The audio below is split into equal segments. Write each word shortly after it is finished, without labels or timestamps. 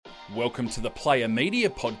Welcome to the Player Media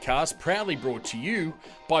Podcast, proudly brought to you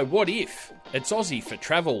by What If? It's Aussie for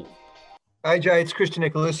travel. AJ, it's Christian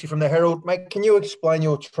Nicolosi from the Herald. Mate, can you explain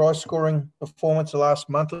your try-scoring performance the last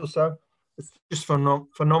month or so? It's just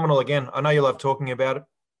phenomenal again. I know you love talking about it.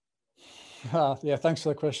 Yeah, thanks for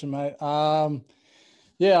the question, mate. I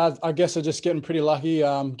guess I'm just getting pretty lucky,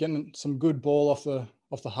 getting some good ball off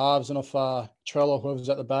the halves and off Trell or whoever's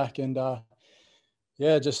at the back, and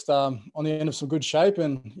just on the end of some good shape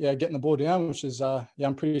and getting the ball down, which is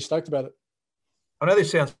I'm pretty stoked about it. I know this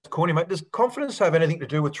sounds corny, mate. Does confidence have anything to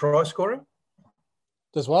do with try scoring?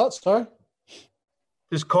 Does what? Sorry?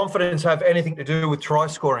 Does confidence have anything to do with try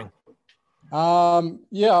scoring? I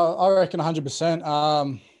reckon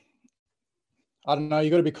 100%. I don't know. You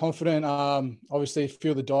got to be confident. Obviously,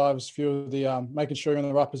 feel the dives, feel the making sure you're in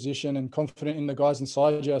the right position, and confident in the guys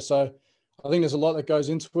inside you. So, I think there's a lot that goes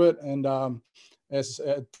into it, and it's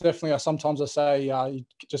definitely. Sometimes I say you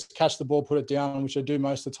just catch the ball, put it down, which I do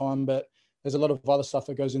most of the time. But there's a lot of other stuff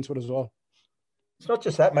that goes into it as well. It's not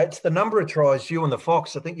just that, mate. It's the number of tries you and the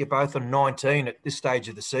Fox. I think you're both on 19 at this stage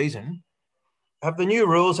of the season. Have the new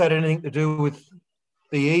rules had anything to do with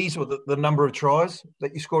the ease or the number of tries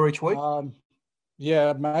that you score each week?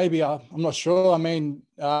 Yeah, maybe. I'm not sure. I mean,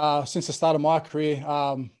 since the start of my career,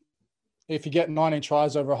 if you get 19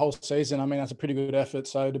 tries over a whole season, I mean, that's a pretty good effort.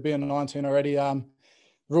 So to be on 19 already,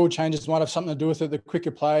 rule changes might have something to do with it. The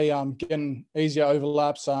quicker play, getting easier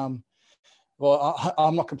overlaps. I'm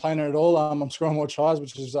not complaining at all. I'm scoring more tries,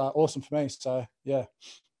 which is awesome for me. So, yeah.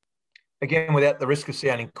 Again, without the risk of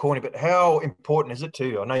sounding corny, but how important is it to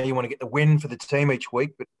you? I know you want to get the win for the team each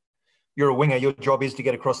week, but you're a winger. Your job is to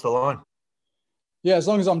get across the line. Yeah, as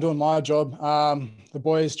long as I'm doing my job, the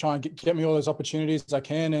boys try and get me all those opportunities as I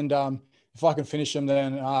can. And if I can finish them,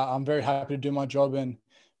 then I'm very happy to do my job and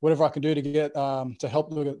whatever I can do to get to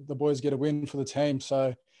help the boys get a win for the team.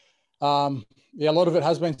 So, a lot of it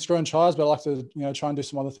has been scoring tries, but I like to try and do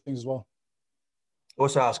some other things as well.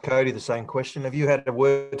 Also asked Cody the same question. Have you had a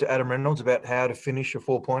word to Adam Reynolds about how to finish a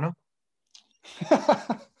four-pointer?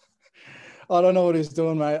 I don't know what he's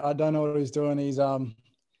doing, mate. I don't know what he's doing. He's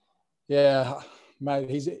mate,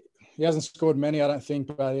 he hasn't scored many, I don't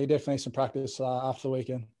think, but he definitely needs some practice after the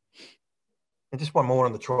weekend. And just one more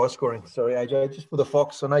on the try scoring. Sorry, AJ, just for the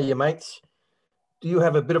Fox. I know your mates. Do you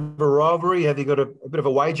have a bit of a rivalry? Have you got a bit of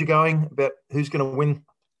a wager going about who's going to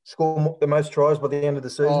score the most tries by the end of the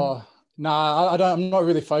season? No, I don't. I'm not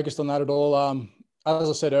really focused on that at all. As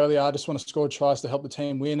I said earlier, I just want to score tries to help the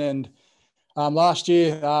team win. And last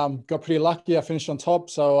year, got pretty lucky. I finished on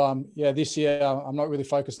top. So, this year, I'm not really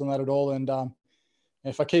focused on that at all. And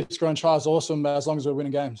if I keep scoring tries, awesome, as long as we're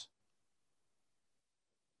winning games.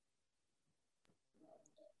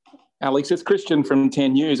 Alex, it's Christian from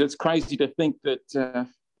 10 News. It's crazy to think that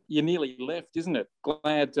you nearly left, isn't it?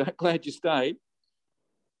 Glad you stayed.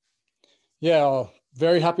 Yeah,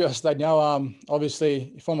 very happy I stayed now.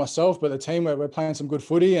 Obviously for myself, but the team, we're playing some good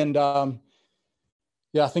footy, and I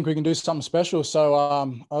think we can do something special. So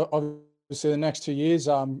obviously the next 2 years,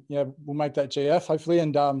 we'll make that GF hopefully,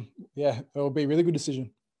 and it will be a really good decision.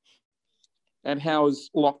 And how has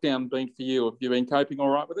lockdown been for you? Have you been coping all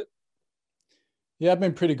right with it? Yeah, I've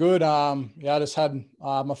been pretty good. I just had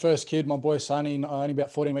my first kid, my boy Sonny, only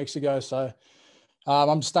about 14 weeks ago. So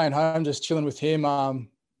I'm staying home, just chilling with him,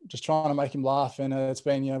 just trying to make him laugh. And it's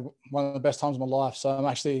been, one of the best times of my life. So I'm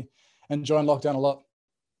actually enjoying lockdown a lot.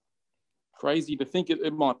 Crazy to think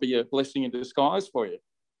it might be a blessing in disguise for you.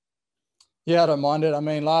 Yeah, I don't mind it. I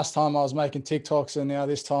mean, last time I was making TikToks, and now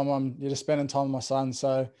this time I'm just spending time with my son.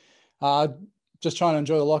 So just trying to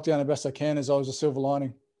enjoy the lockdown the best I can is always a silver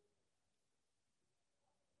lining.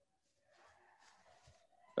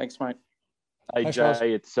 Thanks, mate. AJ,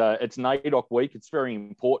 it's NAIDOC week. It's a very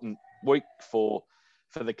important week for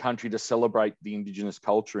the country to celebrate the Indigenous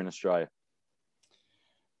culture in Australia.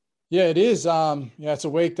 Yeah, it is. It's a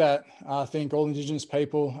week that I think all Indigenous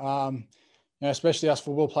people, especially us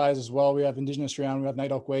football players as well, we have Indigenous round, we have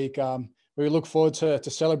NAIDOC week. We look forward to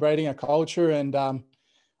celebrating our culture, and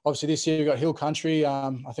obviously this year we've got Hill Country.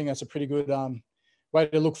 I think that's a pretty good way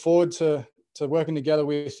to look forward to working together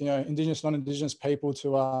with Indigenous, non-Indigenous people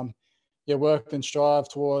to work and strive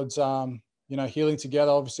towards healing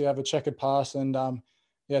together. Obviously, have a checkered past, and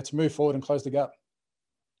to move forward and close the gap.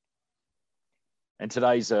 And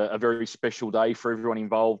today's a very special day for everyone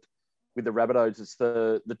involved with the Rabbitohs. It's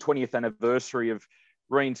the 20th anniversary of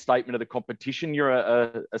reinstatement of the competition. You're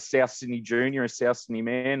a South Sydney junior, a South Sydney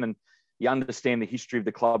man, and you understand the history of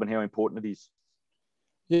the club and how important it is.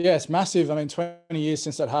 Yeah, it's massive. I mean, 20 years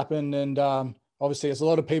since that happened, and obviously there's a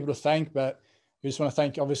lot of people to thank, but we just want to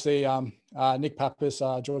thank, obviously, Nick Pappas,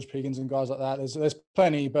 George Piggins and guys like that. There's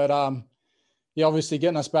plenty, but yeah, obviously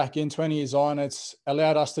getting us back in 20 years on, it's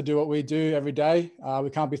allowed us to do what we do every day. We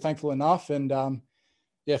can't be thankful enough. And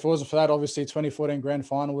yeah, if it wasn't for that, obviously 2014 grand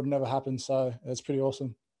final would have never happened. So it's pretty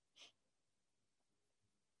awesome.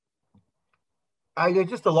 Yeah,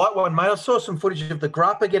 just a light one, mate. I saw some footage of the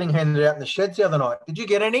grappa getting handed out in the sheds the other night. Did you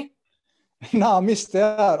get any? No, I missed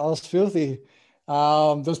out. I was filthy. There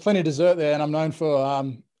was plenty of dessert there, and I'm known for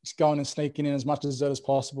just going and sneaking in as much dessert as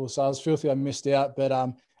possible. So I was filthy. I missed out, but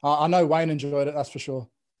I know Wayne enjoyed it. That's for sure.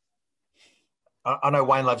 I know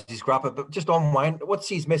Wayne loves his grappa, but just on Wayne, what's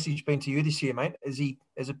his message been to you this year, mate? Has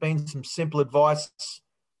it been some simple advice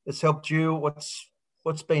that's helped you?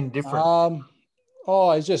 What's been different?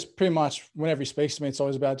 It's just pretty much whenever he speaks to me, it's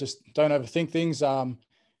always about just don't overthink things.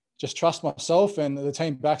 Just trust myself, and the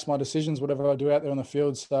team backs my decisions, whatever I do out there on the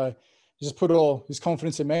field. So he just put all his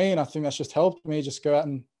confidence in me, and I think that's just helped me just go out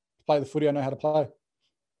and play the footy I know how to play.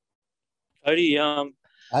 Cody,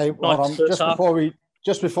 hey,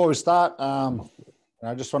 just before we start,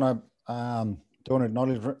 I just want to do an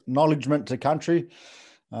acknowledgement to country.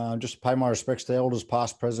 Just pay my respects to elders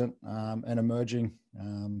past, present, and emerging.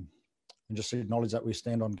 And just acknowledge that we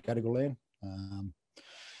stand on Gadigal land.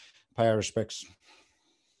 Pay our respects.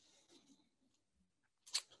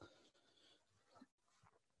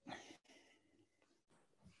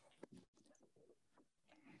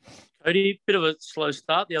 Cody, bit of a slow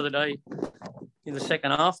start the other day in the second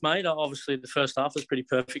half, mate. Obviously, the first half was pretty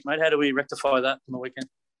perfect, mate. How do we rectify that on the weekend?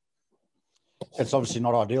 It's obviously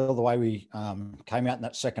not ideal the way we came out in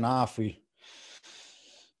that second half. We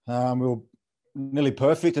were nearly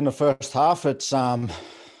perfect in the first half. It's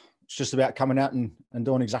just about coming out and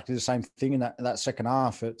doing exactly the same thing in that second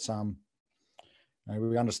half. It's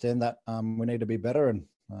we understand that we need to be better, and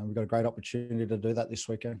we've got a great opportunity to do that this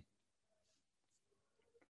weekend.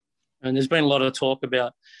 And there's been a lot of talk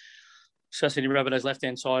about South Sydney Rabbitohs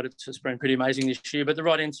left-hand side. It's been pretty amazing this year, but the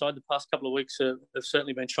right-hand side the past couple of weeks have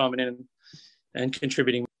certainly been chiming in and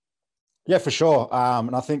contributing. Yeah, for sure.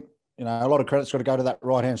 And I think, a lot of credit's got to go to that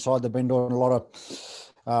right-hand side. They've been doing a lot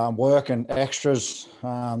of work and extras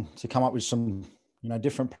to come up with some,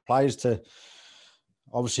 different plays to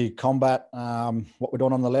obviously combat what we're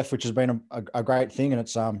doing on the left, which has been a great thing. And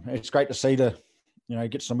it's great to see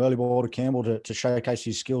get some early ball to Campbell to showcase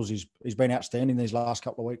his skills. He's been outstanding these last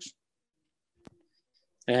couple of weeks.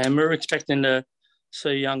 And we're expecting to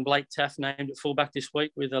see young Blake Taff named at fullback this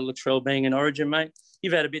week with Latrell being in Origin, mate.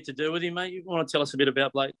 You've had a bit to do with him, mate. You want to tell us a bit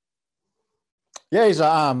about Blake? Yeah, he's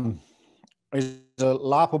a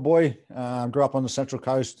Lapa boy. Grew up on the Central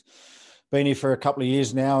Coast. Been here for a couple of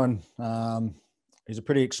years now, and he's a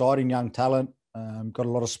pretty exciting young talent. Got a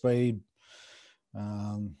lot of speed.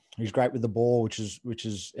 He's great with the ball, which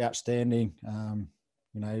is outstanding.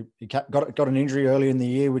 He got an injury early in the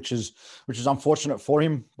year, which is unfortunate for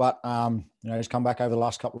him. But he's come back over the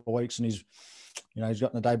last couple of weeks, and he's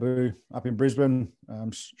gotten a debut up in Brisbane,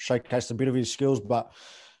 showcased a bit of his skills. But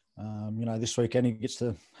this weekend he gets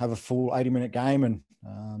to have a full 80-minute game, and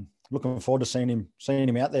looking forward to seeing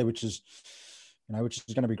him out there, which is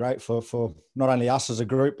going to be great for not only us as a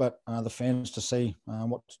group, but the fans to see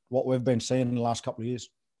what we've been seeing in the last couple of years.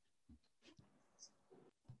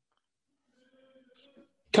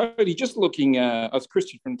 Cody, just looking, I was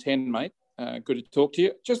Christian from 10, mate. Good to talk to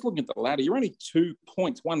you. Just looking at the ladder, you're only 2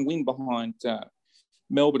 points, one win behind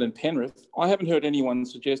Melbourne and Penrith. I haven't heard anyone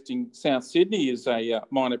suggesting South Sydney is a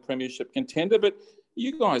minor premiership contender, but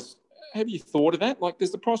you guys, have you thought of that? Like,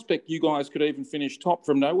 there's the prospect you guys could even finish top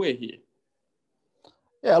from nowhere here.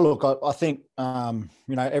 Yeah, look, I think,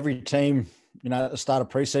 every team, at the start of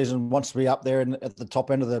preseason wants to be up there at the top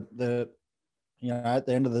end of the at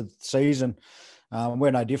the end of the season.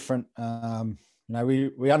 We're no different.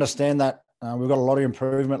 We understand that we've got a lot of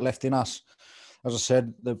improvement left in us. As I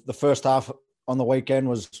said, the first half on the weekend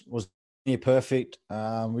was near perfect.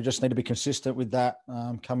 We just need to be consistent with that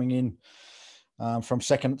coming in from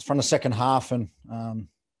the second half and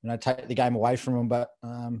take the game away from them. But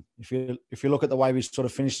if you look at the way we sort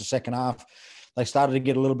of finished the second half, they started to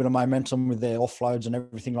get a little bit of momentum with their offloads and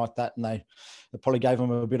everything like that, and they probably gave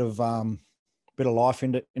them a bit of life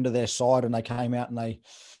into their side, and they came out and they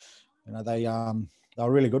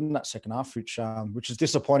were really good in that second half, which is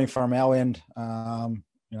disappointing from our end.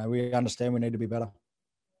 We understand we need to be better.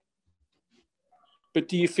 But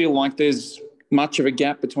do you feel like there's much of a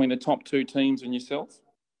gap between the top two teams and yourself?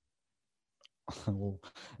 Well,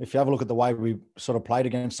 if you have a look at the way we sort of played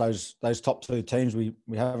against those top two teams, we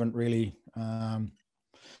haven't really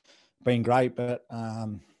been great, but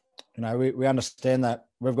we understand that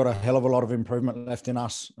we've got a hell of a lot of improvement left in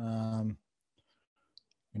us.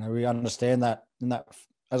 we understand that. And that,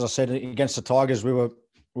 as I said, against the Tigers, we were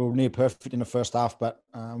near perfect in the first half, but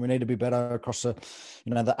we need to be better across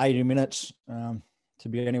the 80 minutes to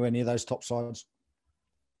be anywhere near those top sides.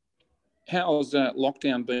 How's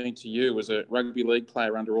lockdown been to you as a rugby league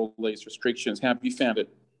player under all these restrictions? How have you found it?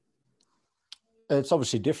 It's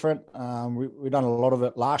obviously different. We've done a lot of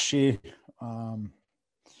it last year.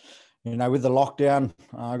 With the lockdown,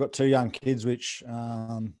 I got 2 young kids which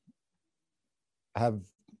have,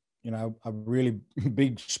 a really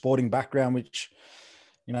big sporting background, which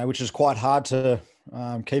is quite hard to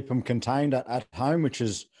keep them contained at home, which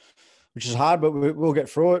is hard, but we'll get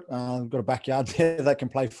through it. We've got a backyard there they can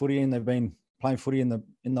play footy in. They've been playing footy in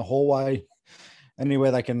the hallway.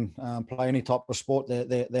 Anywhere they can play any type of sport,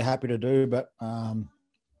 they're happy to do. But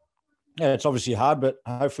it's obviously hard. But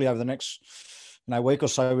hopefully over the next week or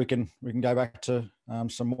so, we can go back to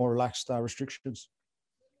some more relaxed restrictions.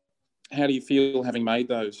 How do you feel having made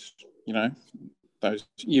those?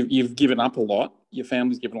 You've given up a lot. Your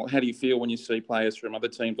family's given a lot. How do you feel when you see players from other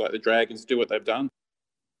teams like the Dragons do what they've done?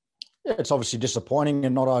 Yeah, it's obviously disappointing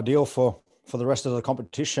and not ideal for the rest of the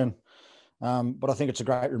competition. But I think it's a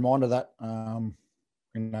great reminder that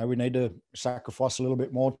we need to sacrifice a little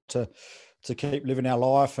bit more to keep living our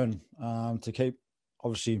life and to keep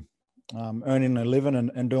obviously earning a living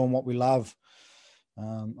and doing what we love.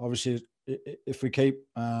 Obviously, if we keep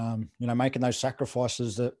making those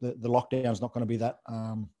sacrifices, the lockdown is not going to be that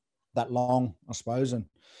long, I suppose, and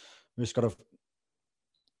we just got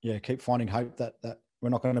to keep finding hope that we're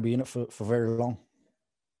not going to be in it for very long.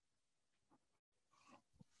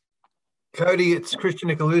 Cody, it's Christian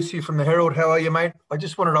Nicolussi from the Herald. How are you, mate? I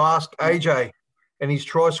just wanted to ask AJ and his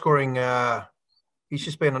try scoring. He's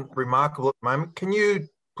just been remarkable at the moment. Can you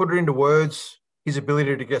put it into words, his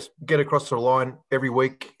ability to get across the line every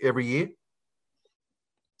week, every year?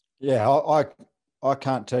 Yeah, I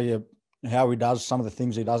can't tell you how he does some of the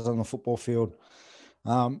things he does on the football field.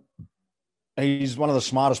 He's one of the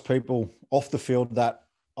smartest people off the field that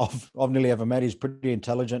I've nearly ever met. He's a pretty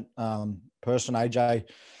intelligent person, AJ.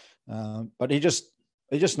 But he just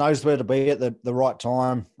knows where to be at the right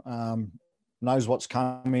time, knows what's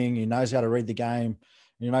coming. He knows how to read the game.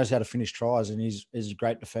 He knows how to finish tries, and he's a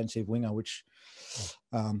great defensive winger, which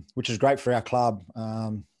is great for our club.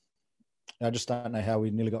 I just don't know how we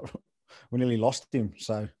nearly lost him.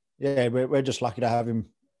 So yeah, we're just lucky to have him,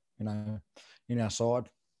 in our side.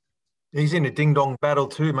 He's in a ding-dong battle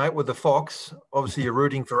too, mate, with the Fox. Obviously, you're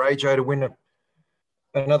rooting for AJ to win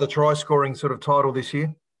another try-scoring sort of title this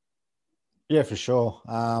year. Yeah, for sure.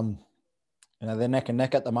 They're neck and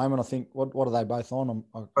neck at the moment. I think, what are they both on?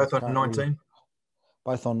 Both on 19.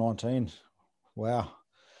 Both on 19. Wow.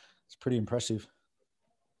 It's pretty impressive.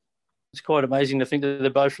 It's quite amazing to think that they're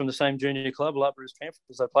both from the same junior club, Lapras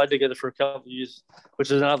Panthers. They played together for a couple of years,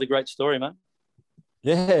 which is another great story, mate.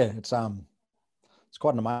 Yeah, it's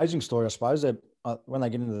quite an amazing story, I suppose. When they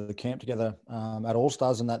get into the camp together at All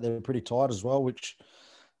Stars and that, they're pretty tight as well, which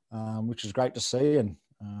is great to see. And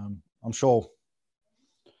I'm sure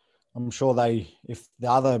if the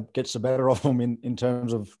other gets the better of them in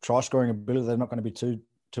terms of try scoring ability, they're not going to be too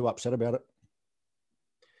upset about it.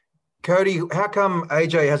 Cody, how come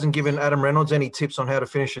AJ hasn't given Adam Reynolds any tips on how to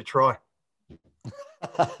finish a try?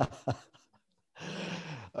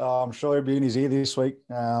 I'm sure he'll be in his ear this week.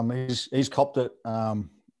 He's copped it, I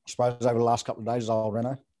suppose, over the last couple of days, old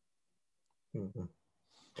Reno. Mm-hmm.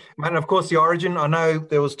 Mate, and of course, the Origin. I know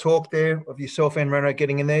there was talk there of yourself and Reno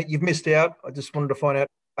getting in there. You've missed out. I just wanted to find out,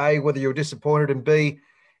 A, whether you were disappointed, and B,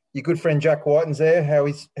 your good friend Jack Whiten's there, how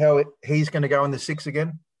he's going to go in the six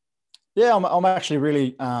again. Yeah, I'm actually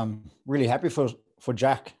really happy for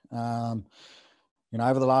Jack.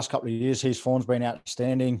 Over the last couple of years, his form's been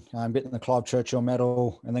outstanding. Getting the Clive Churchill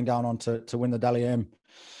medal and then going on to win the Dally M,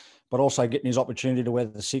 but also getting his opportunity to wear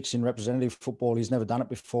the six in representative football. He's never done it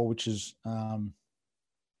before, which is, I'm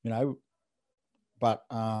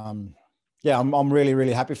really,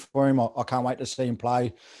 really happy for him. I can't wait to see him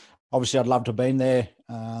play. Obviously, I'd love to have been there,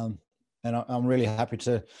 and I'm really happy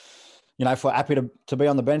to be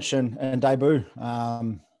on the bench and debut.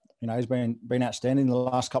 He's been outstanding the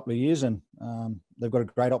last couple of years, and they've got a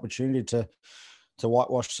great opportunity to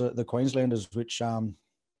whitewash the Queenslanders, which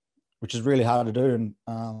is really hard to do. And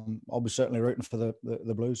I'll be certainly rooting for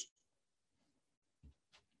the Blues.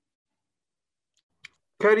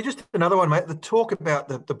 Cody, just another one, mate. The talk about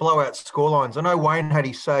the blowout scorelines. I know Wayne had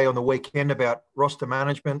his say on the weekend about roster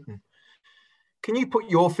management. And can you put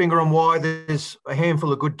your finger on why there's a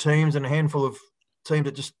handful of good teams and a handful of teams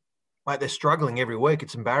that just, mate, they're struggling every week?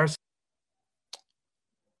 It's embarrassing.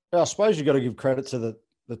 I suppose you've got to give credit to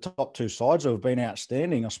the top two sides who have been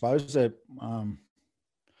outstanding. I suppose they're,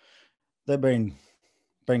 they've been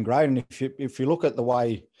great. And if you look at the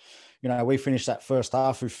way, we finished that first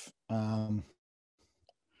half, if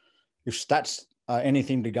stats are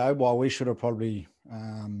anything to go by, we should have probably,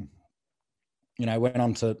 went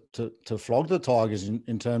on to flog the Tigers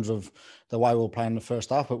in terms of the way we were playing the first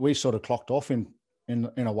half. But we sort of clocked off in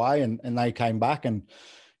a way, and they came back, and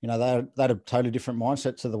they had a totally different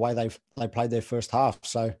mindset to the way they played their first half.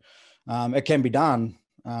 So it can be done.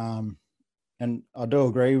 And I do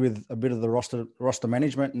agree with a bit of the roster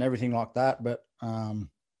management and everything like that. But I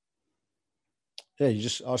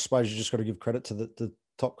suppose you just got to give credit to the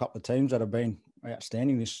top couple of teams that have been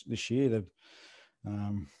outstanding this year.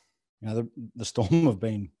 The Storm have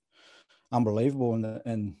been unbelievable,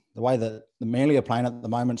 and the way that the Manly are playing at the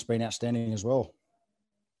moment's been outstanding as well.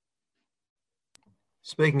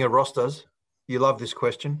 Speaking of rosters, you love this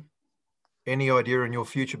question. Any idea in your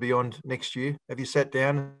future beyond next year? Have you sat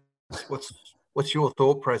down? What's your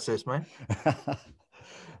thought process, mate?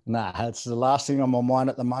 Nah, it's the last thing on my mind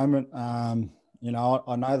at the moment. I know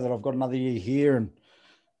that I've got another year here, and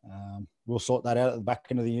we'll sort that out at the back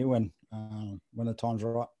end of the year when the time's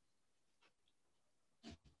right.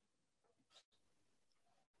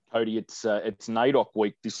 Cody, it's NAIDOC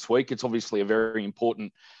week this week. It's obviously a very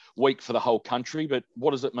important week for the whole country, but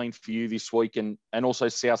what does it mean for you this week? And also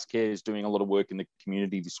South Care is doing a lot of work in the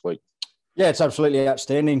community this week. Yeah, it's absolutely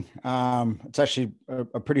outstanding. It's actually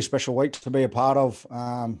a pretty special week to be a part of.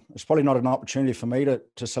 It's probably not an opportunity for me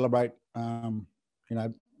to celebrate,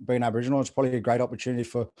 being Aboriginal. It's probably a great opportunity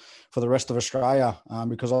for the rest of Australia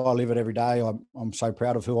because I live it every day. I'm so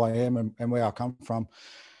proud of who I am and where I come from.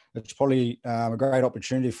 It's probably a great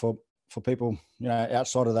opportunity for people,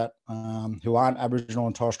 outside of that, who aren't Aboriginal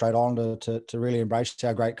and Torres Strait Islander to really embrace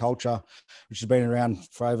our great culture, which has been around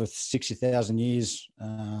for over 60,000 years.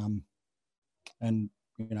 And,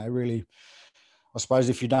 really, I suppose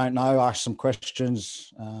if you don't know, ask some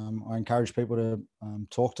questions. I encourage people to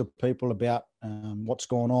talk to people about what's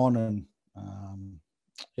going on. And,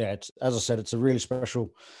 it's, as I said, it's a really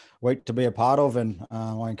special week to be a part of. And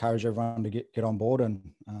I encourage everyone to get on board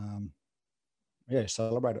and,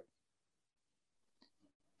 celebrate it.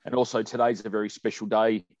 And also today's a very special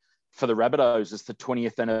day for the Rabbitohs. It's the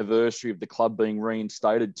 20th anniversary of the club being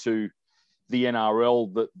reinstated to the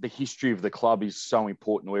NRL. The history of the club is so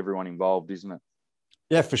important to everyone involved, isn't it?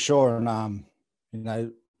 Yeah, for sure. And, I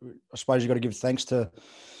suppose you've got to give thanks to,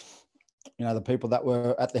 the people that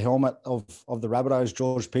were at the helmet of the Rabbitohs.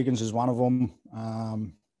 George Piggins is one of them.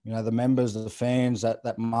 The members, the fans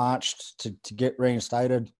that marched to get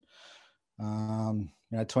reinstated.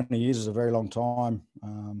 20 years is a very long time.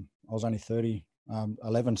 I was only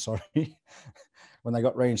 11, when they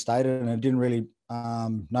got reinstated, and I didn't really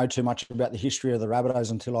know too much about the history of the Rabbitohs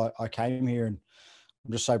until I came here. And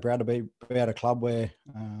I'm just so proud to be at a club where,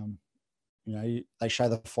 they show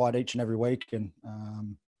the fight each and every week. And,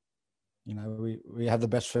 we have the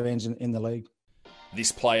best fans in the league.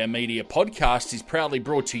 This Player Media podcast is proudly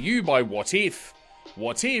brought to you by What If?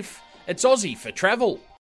 What If? It's Aussie for travel.